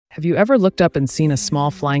Have you ever looked up and seen a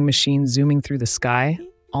small flying machine zooming through the sky,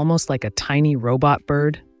 almost like a tiny robot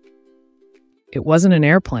bird? It wasn't an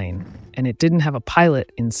airplane, and it didn't have a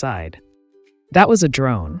pilot inside. That was a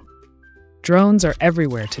drone. Drones are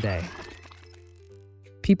everywhere today.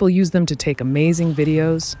 People use them to take amazing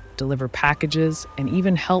videos, deliver packages, and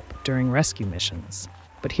even help during rescue missions.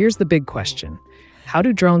 But here's the big question. How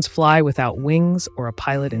do drones fly without wings or a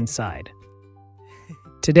pilot inside?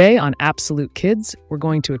 Today on Appsolute Kids, we're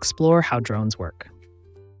going to explore how drones work.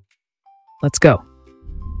 Let's go.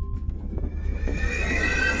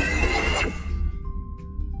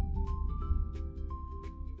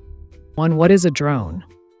 What is a drone?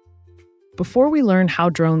 Before we learn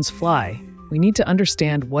how drones fly, we need to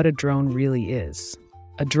understand what a drone really is.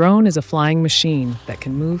 A drone is a flying machine that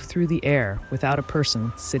can move through the air without a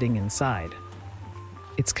person sitting inside.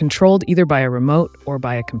 It's controlled either by a remote or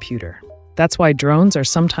by a computer. That's why drones are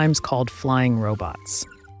sometimes called flying robots.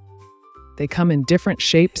 They come in different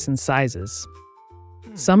shapes and sizes.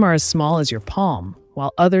 Some are as small as your palm,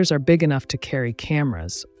 while others are big enough to carry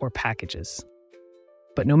cameras or packages.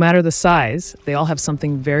 But no matter the size, they all have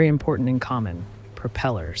something very important in common: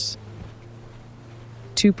 propellers.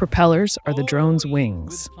 Two propellers are the drone's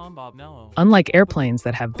wings. Unlike airplanes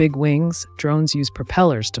that have big wings, drones use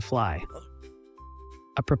propellers to fly.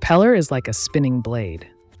 A propeller is like a spinning blade.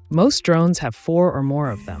 Most drones have 4 or more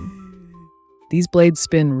of them. These blades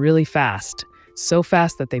spin really fast, so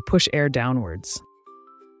fast that they push air downwards.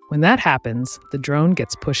 When that happens, the drone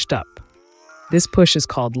gets pushed up. This push is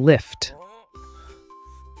called lift.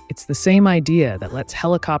 It's the same idea that lets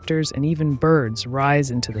helicopters and even birds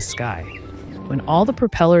rise into the sky. When all the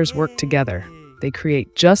propellers work together, they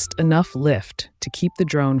create just enough lift to keep the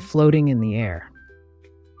drone floating in the air.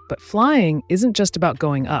 But flying isn't just about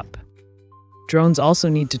going up. Drones also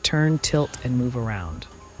need to turn, tilt, and move around.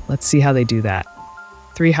 Let's see how they do that.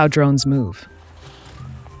 3. How drones move.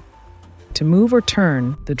 To move or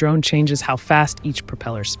turn, the drone changes how fast each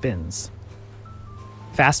propeller spins.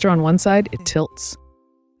 Faster on one side, it tilts.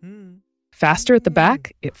 Faster at the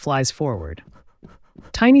back, it flies forward.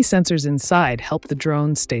 Tiny sensors inside help the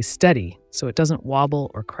drone stay steady so it doesn't wobble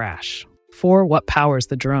or crash. 4. What powers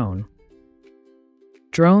the drone?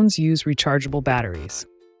 Drones use rechargeable batteries.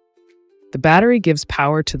 The battery gives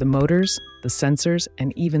power to the motors, the sensors,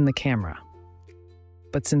 and even the camera.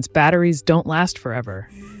 But since batteries don't last forever,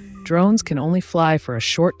 drones can only fly for a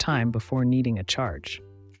short time before needing a charge.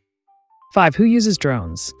 5. Who uses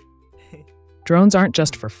drones? Drones aren't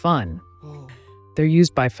just for fun. They're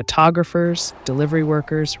used by photographers, delivery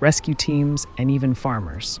workers, rescue teams, and even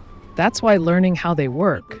farmers. That's why learning how they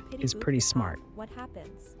work is pretty smart.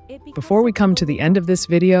 Before we come to the end of this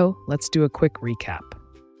video, let's do a quick recap.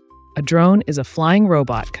 A drone is a flying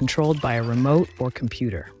robot controlled by a remote or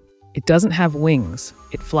computer. It doesn't have wings.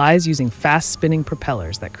 It flies using fast-spinning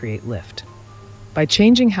propellers that create lift. By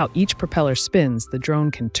changing how each propeller spins, the drone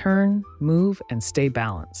can turn, move, and stay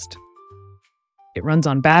balanced. It runs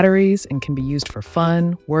on batteries and can be used for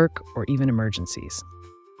fun, work, or even emergencies.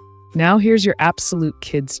 Now here's your Appsolute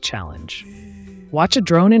Kids challenge. Watch a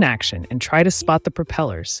drone in action and try to spot the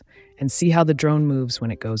propellers and see how the drone moves when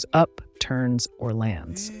it goes up, turns, or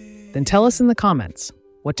lands. Then tell us in the comments,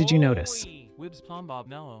 what did you notice?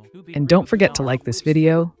 And don't forget to like this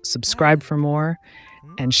video, subscribe for more,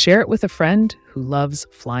 and share it with a friend who loves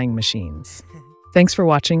flying machines. Thanks for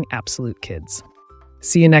watching Appsolute Kids.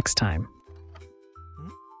 See you next time.